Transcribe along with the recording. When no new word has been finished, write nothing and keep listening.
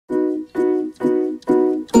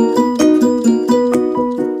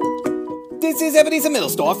This is Ebenezer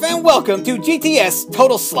Middlestorff, and welcome to GTS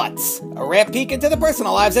Total Sluts, a rare peek into the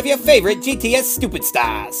personal lives of your favorite GTS stupid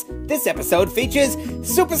stars. This episode features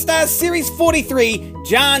Superstars Series 43,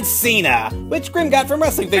 John Cena, which Grim got from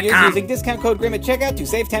wrestling figures using discount code Grim at checkout to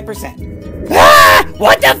save 10%. Ah!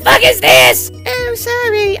 What the fuck is this? Oh,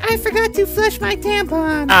 sorry, I forgot to flush my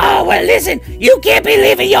tampon. Oh, well listen, you can't be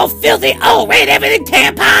leaving your filthy old red everything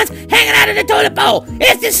tampons hanging out in the toilet bowl.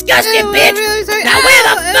 It's disgusting, bitch. I'm really sorry. Now where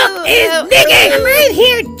the fuck is Nikki? I'm right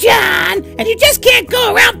here, John, and you just can't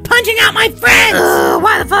go around punching out my friends.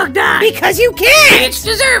 Why the fuck not? Because you can't. Bitch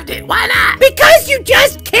deserved it. Why not? Because you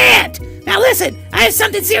just can't. Now listen, I have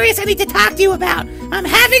something serious I need to talk to you about. I'm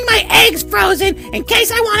having my eggs frozen in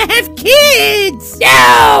case I want to have kids.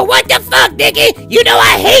 No, what the fuck, Nikki? You know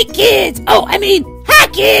I hate kids. Oh, I mean, hi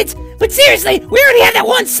kids. But seriously, we already had that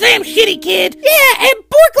one slam shitty kid. Yeah, and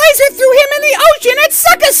Bork Laser threw him in the ocean at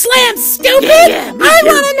Sucker Slam, stupid. Yeah, I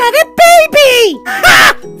want another baby.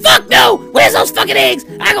 Ha! Fuck no. Where's those fucking eggs?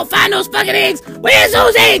 I go find those fucking eggs. Where's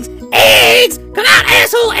those eggs? Eggs! Come out,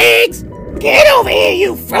 asshole eggs! Get over here,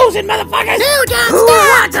 you frozen motherfuckers! No, don't Who stop!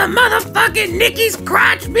 wants a motherfucking Nikki's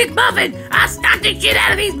crotch McMuffin? I'll knock the shit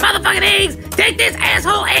out of these motherfucking eggs! Take this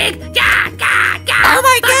asshole egg! Gah, gah, gah! Oh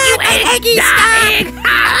my Fuck God, you, egg! Eggy, Die, stop! egg!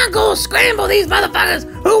 I'm gonna scramble these motherfuckers!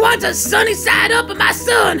 Who wants a sunny side up of my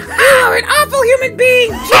son? You are an awful human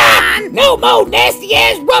being, John! No more nasty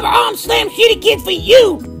ass rubber arm slam shitty kids for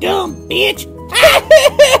you, dumb bitch!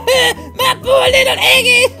 My poor little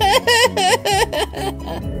eggy!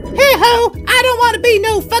 Hey ho, I don't want to be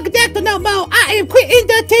no fucking doctor no more. I am quitting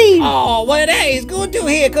the team. Oh, well that is good to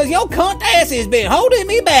hear, cause your cunt ass has been holding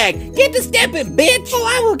me back. Get to stepping, bitch. Oh,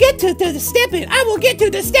 I will get to the stepping. I will get to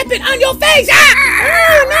the stepping on your face.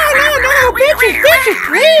 Oh, no, bitches,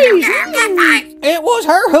 please. It was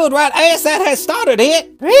her hood rat ass that has started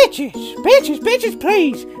it. Bitches,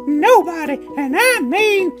 please. Nobody, and I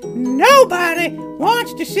mean nobody,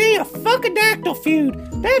 wants to see a fucking dactyl feud.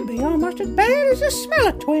 That'd be almost as bad as a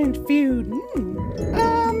Smell Twins feud.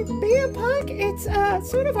 BM Punk, it's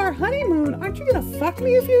sort of our honeymoon. Aren't you gonna fuck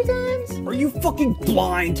me a few times? Are you fucking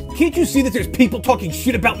blind? Can't you see that there's people talking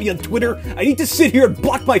shit about me on Twitter? I need to sit here and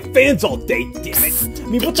block my fans all day, damn it. I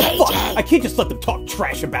mean, what the fuck? I can't just let them talk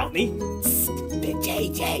trash about me. Big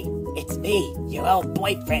JJ. It's me, your old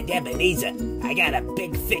boyfriend Ebenezer. I got a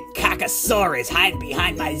big thick cockosaurus hiding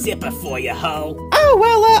behind my zipper for you, ho. Oh,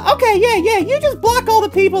 well, okay, yeah, you just block all the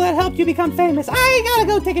people that helped you become famous. I gotta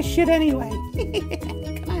go take a shit anyway.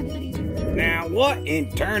 Come on, Ebenezer. Now, what in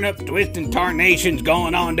turnip twisting tarnation's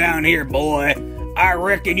going on down here, boy? I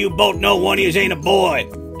reckon you both know one of yous ain't a boy,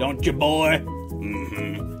 don't you, boy?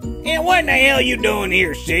 And what in the hell you doing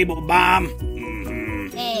here, Sable Bomb?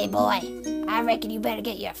 Hey, boy. I reckon you better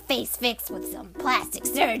get your face fixed with some plastic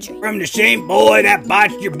surgery. From the same boy that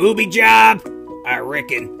botched your booby job? I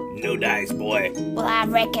reckon. No dice, boy. Well, I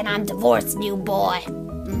reckon I'm divorcing you, boy.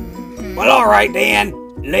 Well, alright then.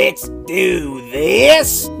 Let's do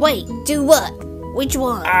this. Wait, do what? Which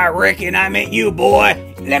one? I reckon I meant you,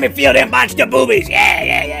 boy. Let me feel them botched boobies.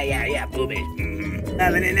 Yeah, boobies.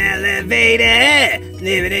 Loving an elevator,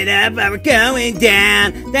 living it up while we're going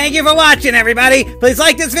down. Thank you for watching, everybody. Please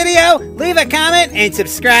like this video, leave a comment, and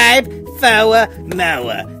subscribe for more.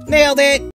 Nailed it.